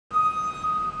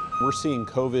We're seeing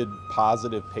COVID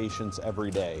positive patients every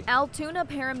day. Altoona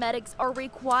paramedics are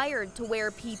required to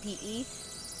wear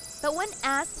PPE, but when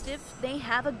asked if they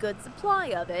have a good supply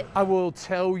of it, I will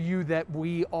tell you that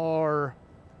we are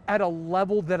at a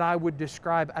level that I would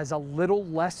describe as a little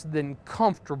less than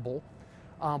comfortable.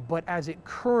 But as it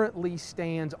currently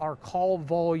stands, our call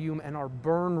volume and our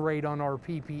burn rate on our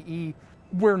PPE,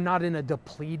 we're not in a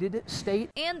depleted state.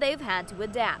 and they've had to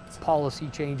adapt. Policy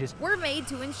changes, Were made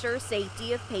to ensure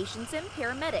safety of patients and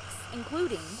paramedics,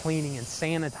 including cleaning and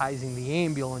sanitizing the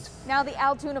ambulance. Now, the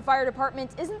Altoona Fire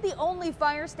Department isn't the only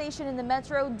fire station in the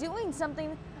metro doing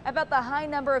something about the high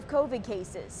number of COVID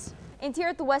cases. And here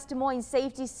at the West Des Moines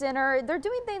Safety Center, they're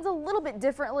doing things a little bit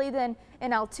differently than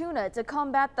in Altoona to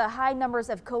combat the high numbers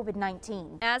of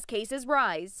COVID-19. as cases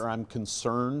rise. I'm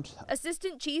concerned.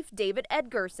 Assistant Chief David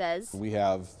Edgar says, We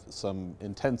have some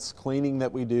intense cleaning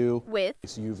that we do. with,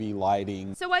 It's UV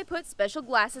lighting. so I put special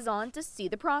glasses on to see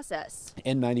the process.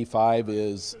 N95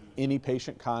 is any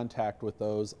patient contact with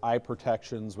those, eye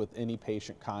protections with any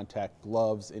patient contact,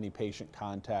 gloves, any patient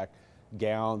contact,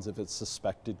 gowns if it's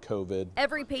suspected COVID.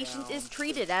 Every patient is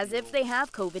treated as if they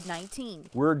have COVID-19.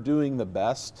 We're doing the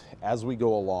best as we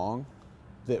go along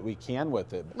that we can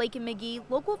with it. Lakyn McGee,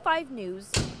 Local 5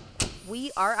 News. We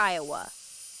are Iowa.